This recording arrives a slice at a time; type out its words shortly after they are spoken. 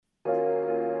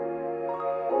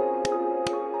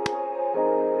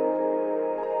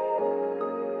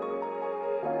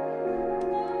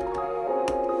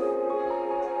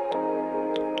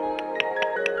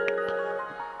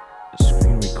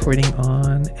recording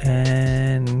on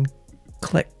and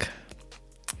click.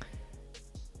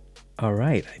 All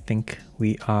right, I think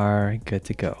we are good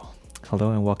to go.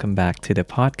 Hello and welcome back to the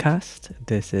podcast.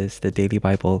 This is the Daily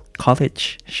Bible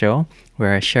College show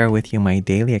where I share with you my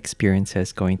daily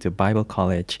experiences going to Bible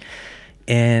college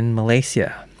in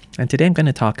Malaysia. And today I'm going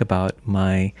to talk about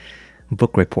my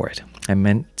book report. I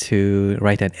meant to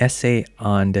write an essay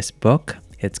on this book.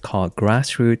 It's called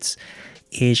Grassroots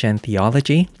Asian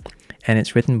Theology, and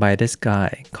it's written by this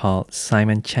guy called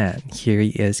Simon Chan. Here he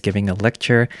is giving a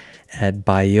lecture at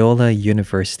Biola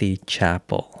University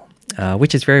Chapel,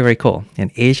 which is very, very cool. An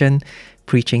Asian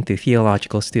preaching to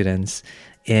theological students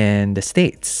in the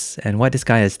States. And what this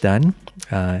guy has done,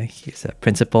 he's a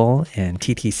principal in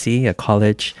TTC, a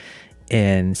college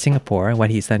in Singapore.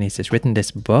 What he's done is he's written this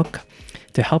book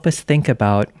to help us think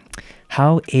about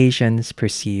how Asians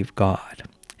perceive God,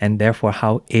 and therefore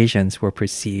how Asians will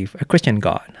perceive a Christian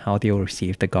God, how they will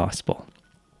receive the gospel.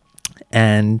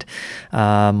 And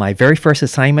my very first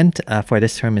assignment for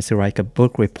this term is to write a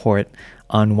book report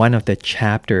on one of the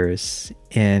chapters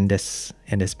in this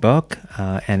book,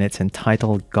 and it's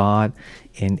entitled God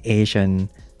in Asian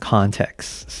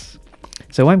Contexts.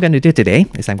 So what I'm going to do today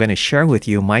is I'm going to share with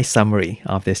you my summary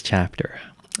of this chapter.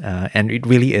 And it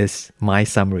really is my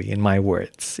summary in my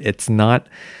words. It's not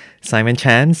Simon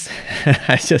Chan's.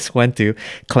 I just want to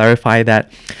clarify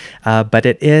that. But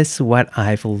it is what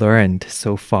I've learned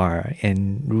so far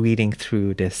in reading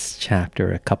through this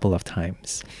chapter a couple of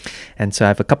times. And so I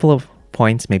have a couple of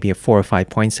points, maybe 4 or 5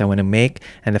 points I want to make.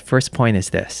 And the first point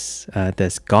is this.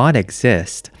 Does God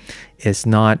exist is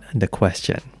not the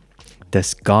question.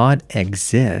 Does God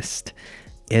exist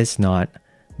is not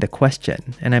the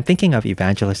question. And I'm thinking of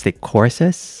evangelistic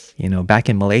courses. You know, back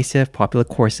in Malaysia, popular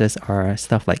courses are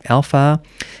stuff like Alpha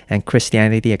and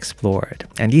Christianity Explored.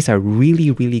 And these are really,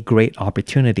 really great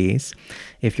opportunities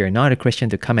if you're not a Christian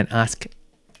to come and ask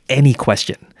any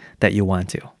question that you want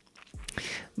to.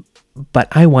 But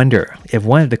I wonder if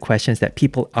one of the questions that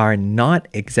people are not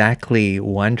exactly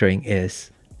wondering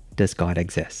is, does God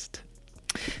exist?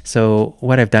 So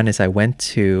what I've done is I went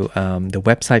to the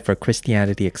website for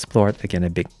Christianity Explored. Again, a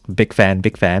big fan.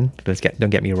 Don't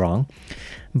get me wrong.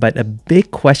 But a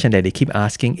big question that they keep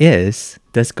asking is,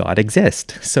 does God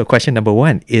exist? So question number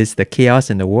 1, is the chaos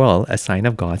in the world a sign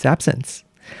of God's absence?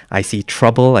 I see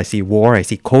trouble, I see war, I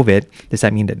see COVID. Does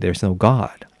that mean that there's no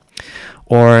God?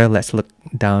 Or let's look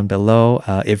down below.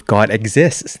 If God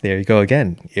exists, there you go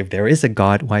again. If there is a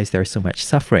God, why is there so much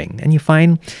suffering? And you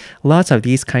find lots of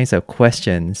these kinds of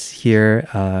questions here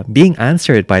being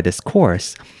answered by this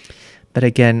course. But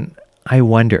again, I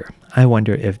wonder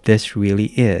if this really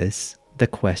is the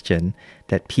question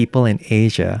that people in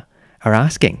Asia are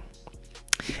asking.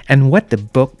 And what the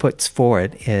book puts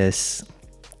forward is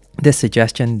the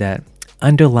suggestion that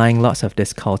underlying lots of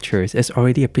these cultures is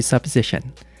already a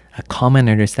presupposition, a common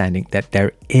understanding that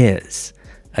there is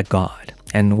a God.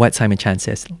 And what Simon Chan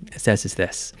says is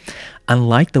this.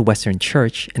 Unlike the Western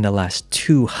church in the last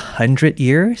 200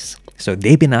 years, so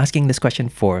they've been asking this question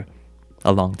for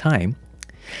a long time,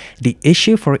 the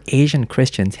issue for Asian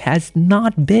Christians has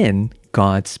not been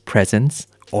God's presence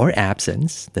or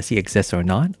absence, does he exist or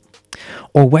not,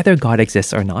 or whether God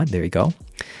exists or not, there you go.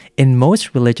 In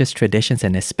most religious traditions,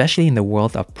 and especially in the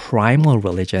world of primal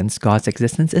religions, God's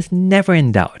existence is never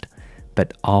in doubt,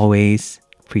 but always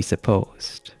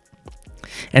presupposed.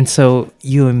 And so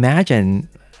you imagine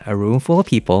a room full of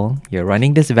people you're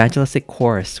running this evangelistic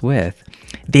course with,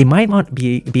 they might not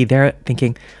be there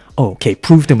thinking, oh, okay,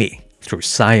 prove to me through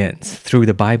science, through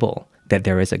the Bible, that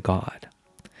there is a God.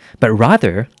 But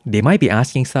rather, they might be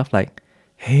asking stuff like,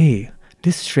 hey,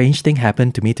 this strange thing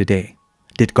happened to me today.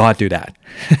 Did God do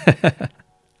that?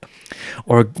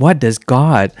 Or what is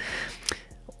God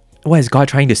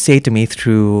trying to say to me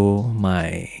through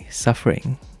my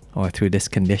suffering or through this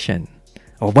condition?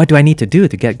 Or what do I need to do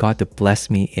to get God to bless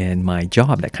me in my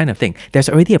job? That kind of thing. There's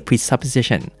already a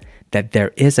presupposition that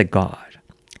there is a God.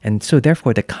 And so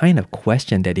therefore, the kind of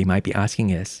question that they might be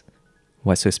asking is,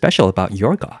 what's so special about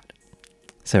your God?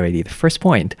 So already the first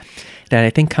point that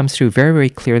I think comes through very, very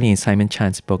clearly in Simon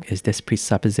Chan's book is this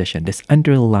presupposition, this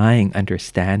underlying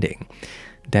understanding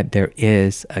that there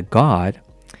is a God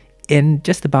in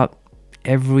just about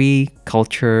every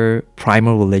culture,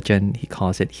 primal religion, he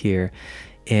calls it here,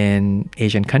 in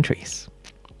Asian countries.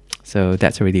 So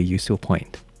that's already a useful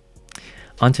point.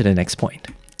 On to the next point.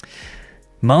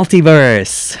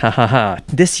 Multiverse.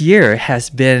 This year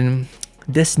has been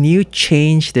this new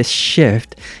change, this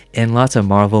shift in lots of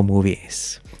Marvel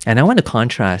movies. And I want to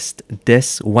contrast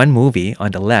this one movie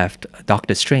on the left,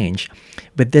 Doctor Strange,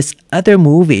 with this other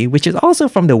movie, which is also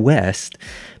from the West,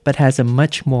 but has a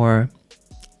much more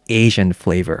Asian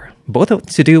flavor. Both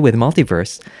to do with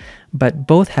multiverse, but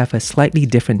both have a slightly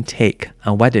different take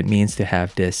on what it means to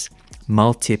have this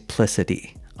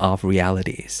multiplicity of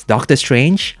realities. Doctor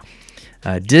Strange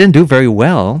didn't do very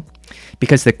well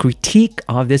because the critique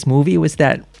of this movie was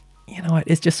that, you know what,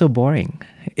 it's just so boring.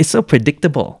 It's so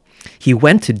predictable. He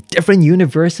went to different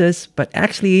universes, but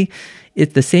actually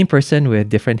it's the same person with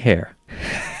different hair.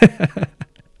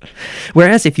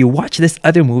 Whereas if you watch this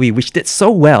other movie, which did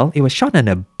so well, it was shot on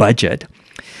a budget.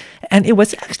 And it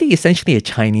was actually essentially a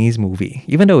Chinese movie,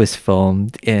 even though it was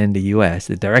filmed in the US.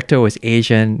 The director was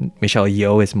Asian, Michelle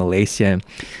Yeoh is Malaysian.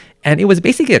 And it was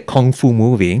basically a kung fu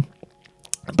movie,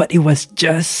 but it was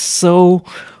just so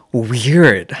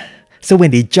weird. So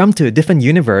when they jump to a different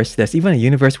universe, there's even a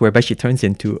universe whereby she turns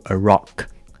into a rock,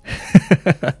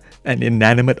 an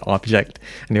inanimate object,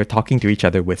 and they're talking to each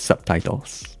other with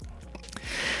subtitles.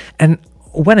 And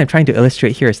what I'm trying to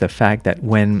illustrate here is the fact that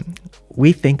when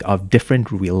we think of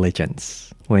different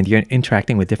religions, when you're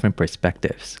interacting with different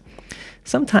perspectives,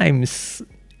 sometimes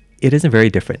it isn't very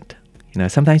different. You know,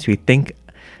 sometimes we think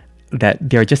that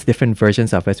there are just different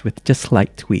versions of us with just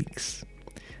slight tweaks.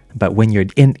 But when you're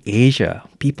in Asia,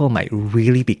 people might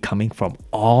really be coming from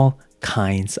all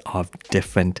kinds of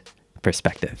different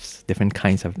perspectives, different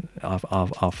kinds of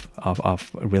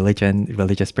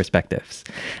religious perspectives.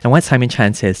 And what Simon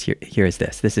Chan says here is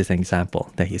this. This is an example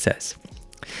that he says.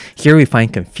 Here we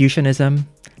find Confucianism,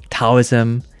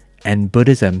 Taoism, and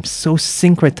Buddhism so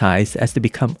syncretized as to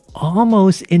become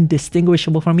almost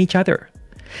indistinguishable from each other.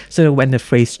 So when the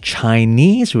phrase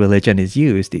Chinese religion is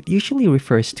used, it usually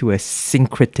refers to a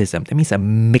syncretism. That means a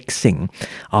mixing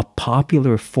of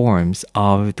popular forms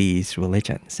of these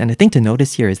religions. And the thing to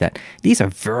notice here is that these are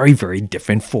very, very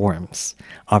different forms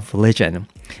of religion,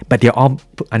 but they're all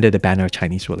put under the banner of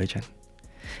Chinese religion.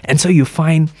 And so you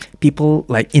find people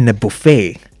like in a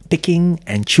buffet picking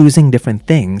and choosing different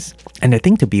things. And the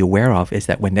thing to be aware of is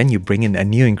that when then you bring in a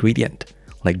new ingredient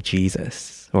like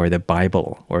Jesus or the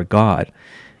Bible or God,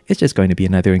 it's just going to be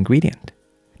another ingredient.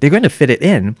 They're going to fit it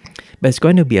in, but it's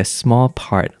going to be a small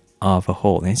part of a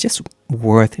whole. And it's just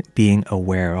worth being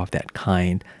aware of that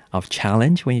kind of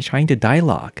challenge when you're trying to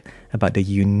dialogue about the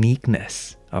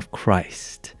uniqueness of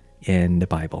Christ in the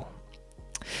Bible.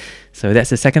 So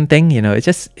that's the second thing, you know,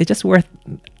 it's just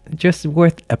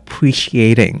worth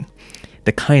appreciating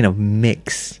the kind of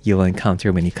mix you'll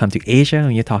encounter when you come to Asia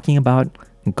and you're talking about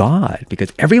God,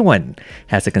 because everyone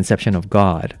has a conception of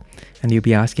God. And you'll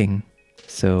be asking,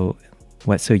 so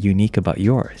what's so unique about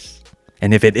yours?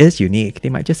 And if it is unique, they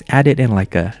might just add it in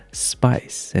like a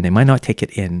spice and they might not take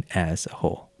it in as a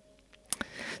whole.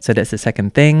 So that's the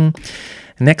second thing.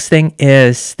 Next thing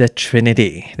is the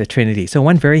Trinity. The Trinity. So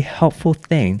one very helpful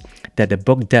thing that the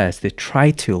book does to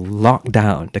try to lock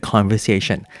down the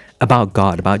conversation about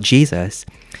God, about Jesus,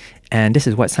 and this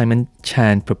is what Simon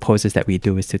Chan proposes that we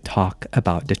do, is to talk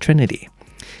about the Trinity.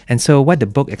 And so what the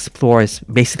book explores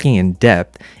basically in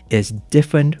depth is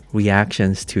different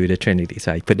reactions to the Trinity.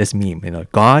 So I put this meme, you know,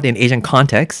 God in Asian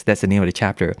context, that's the name of the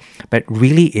chapter, but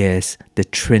really is the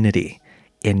Trinity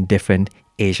in different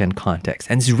Asian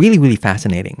contexts. And it's really, really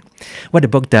fascinating. What the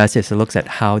book does is it looks at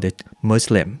how the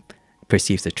Muslim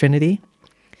perceives the Trinity,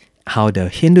 how the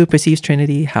Hindu perceives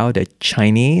Trinity, how the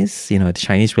Chinese, the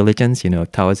Chinese religions,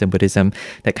 Taoism, Buddhism,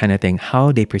 that kind of thing,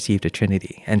 how they perceive the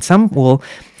Trinity. And some will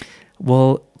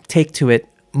take to it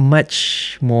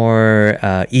much more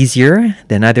easier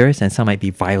than others, and some might be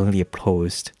violently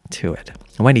opposed to it.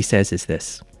 And what he says is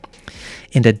this: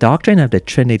 in the doctrine of the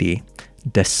Trinity,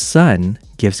 the Son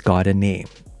gives God a name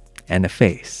and a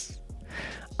face.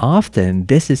 Often,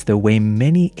 this is the way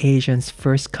many Asians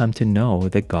first come to know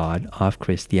the God of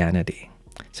Christianity.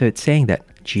 So it's saying that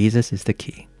Jesus is the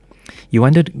key. You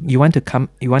want them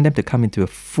to come into a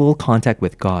full contact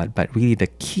with God, but really the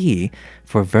key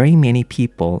for very many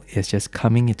people is just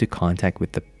coming into contact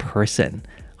with the person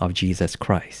of Jesus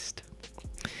Christ.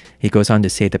 He goes on to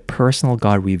say the personal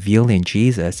God revealed in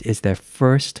Jesus is their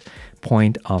first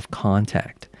point of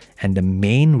contact and the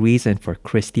main reason for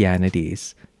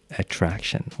Christianity's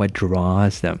attraction, what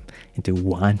draws them into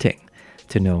wanting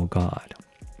to know God.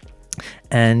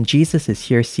 And Jesus is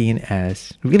here seen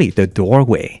as really the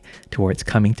doorway towards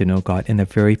coming to know God in a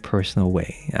very personal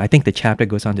way. I think the chapter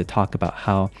goes on to talk about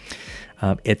how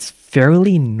it's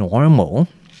fairly normal.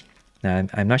 Now,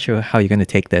 I'm not sure how you're going to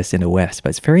take this in the West, but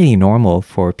it's fairly normal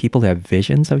for people to have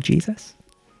visions of Jesus.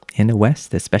 in the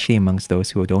West, especially amongst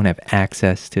those who don't have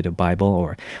access to the Bible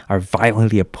or are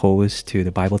violently opposed to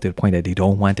the Bible to the point that they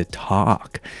don't want to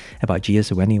talk about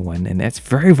Jesus with anyone. And it's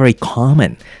very, very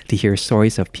common to hear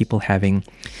stories of people having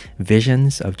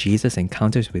visions of Jesus,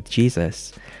 encounters with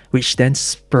Jesus, which then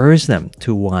spurs them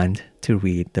to want to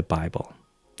read the Bible.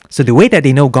 So the way that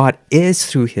they know God is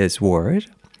through His Word,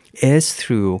 is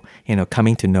through,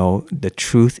 coming to know the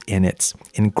truth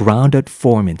in grounded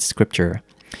form in Scripture.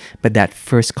 But that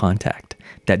first contact,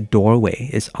 that doorway,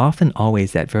 is often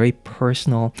always that very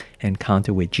personal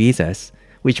encounter with Jesus,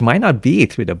 which might not be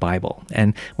through the Bible.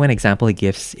 And one example he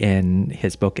gives in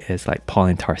his book is like Paul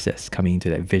in Tarsus coming into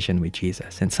that vision with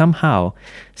Jesus. And somehow,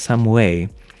 some way,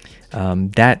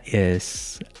 that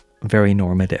is very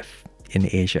normative in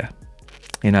Asia.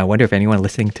 I wonder if anyone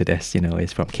listening to this,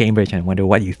 is from Cambridge, and I wonder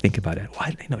what you think about it.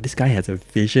 What? This guy has a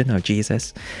vision of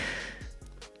Jesus.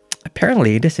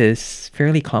 Apparently, this is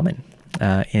fairly common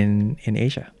in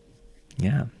Asia.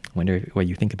 Yeah, I wonder what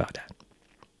you think about that.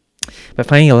 But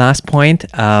finally, the last point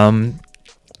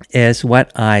is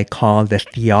what I call the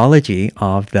theology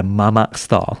of the mamak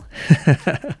stall.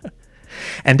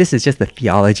 And this is just the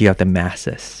theology of the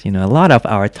masses. A lot of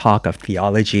our talk of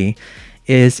theology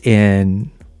is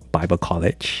in Bible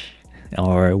college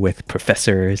or with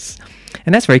professors.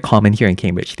 And that's very common here in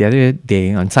Cambridge. The other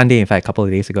day, on Sunday, in fact, a couple of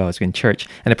days ago, I was in church,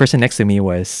 and the person next to me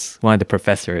was one of the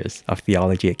professors of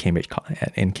theology at Cambridge.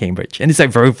 And it's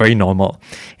like very, very normal.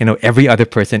 Every other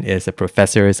person is a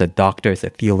professor, is a doctor, is a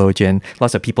theologian.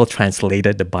 Lots of people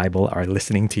translated the Bible are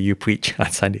listening to you preach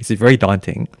on Sundays. It's very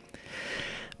daunting.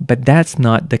 But that's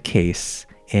not the case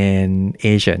in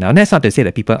Asia. Now, that's not to say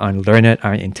that people aren't learned,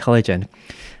 aren't intelligent.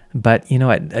 But,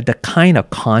 the kind of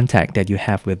contact that you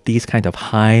have with these kind of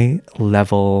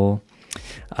high-level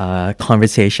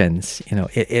conversations,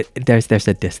 there's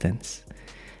a distance.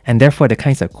 And therefore, the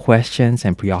kinds of questions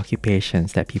and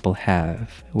preoccupations that people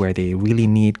have where they really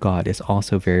need God is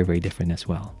also very, very different as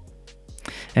well.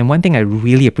 And one thing I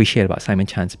really appreciate about Simon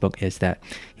Chan's book is that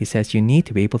he says you need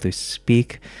to be able to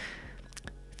speak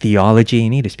theology, you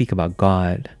need to speak about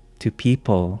God to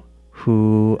people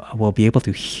who will be able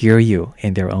to hear you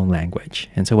in their own language.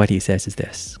 And so what he says is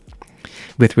this: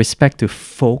 with respect to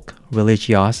folk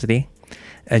religiosity,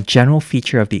 a general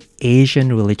feature of the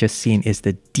Asian religious scene is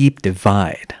the deep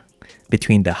divide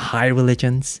between the high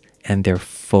religions and their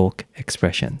folk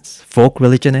expressions. Folk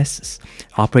religionists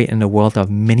operate in a world of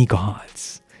many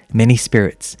gods, many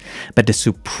spirits, but the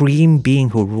supreme being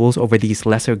who rules over these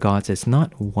lesser gods is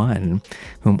not one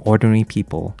whom ordinary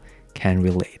people can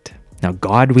relate. Now,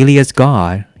 God really is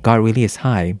God. God really is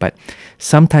high. But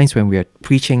sometimes when we are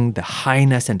preaching the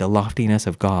highness and the loftiness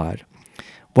of God,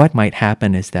 what might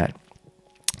happen is that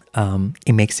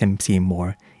it makes him seem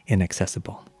more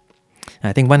inaccessible. And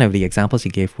I think one of the examples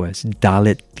he gave was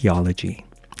Dalit theology.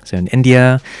 So in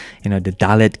India, the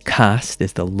Dalit caste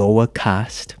is the lower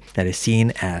caste that is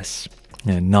seen as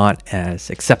not as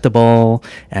acceptable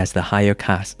as the higher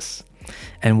castes.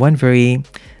 And one very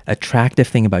attractive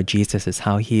thing about Jesus is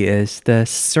how he is the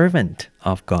servant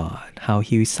of God, how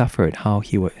he suffered, how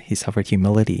he suffered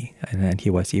humility, and then he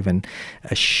was even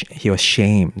he was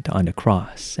shamed on the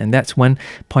cross. And that's one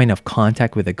point of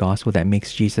contact with the gospel that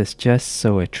makes Jesus just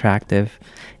so attractive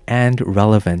and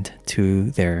relevant to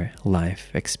their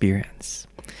life experience.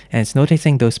 And it's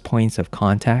noticing those points of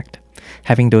contact,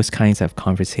 having those kinds of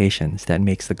conversations that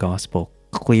makes the gospel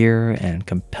clear and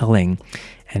compelling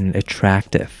and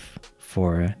attractive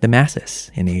for the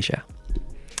masses in Asia.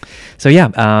 So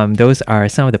those are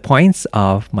some of the points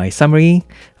of my summary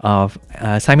of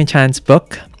Simon Chan's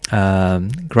book,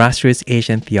 Grassroots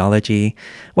Asian Theology.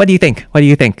 What do you think?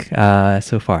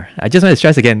 So far? I just want to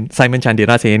stress again, Simon Chan did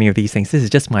not say any of these things. This is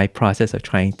just my process of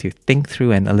trying to think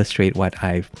through and illustrate what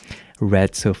I've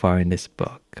read so far in this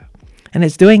book. And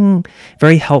it's doing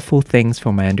very helpful things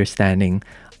for my understanding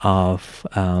of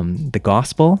the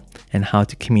gospel and how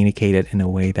to communicate it in a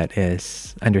way that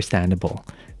is understandable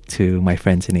to my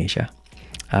friends in Asia.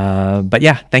 But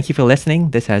thank you for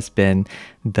listening. This has been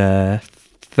the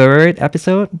third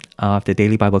episode of the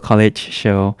Daily Bible College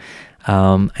show.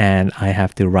 And I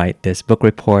have to write this book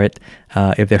report.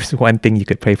 If there's one thing you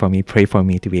could pray for me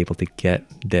to be able to get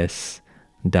this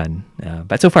done.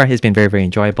 But so far, it's been very, very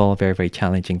enjoyable, very, very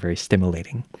challenging, very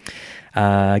stimulating.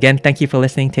 Again, thank you for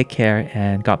listening. Take care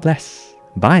and God bless.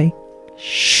 Bye.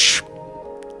 Shh.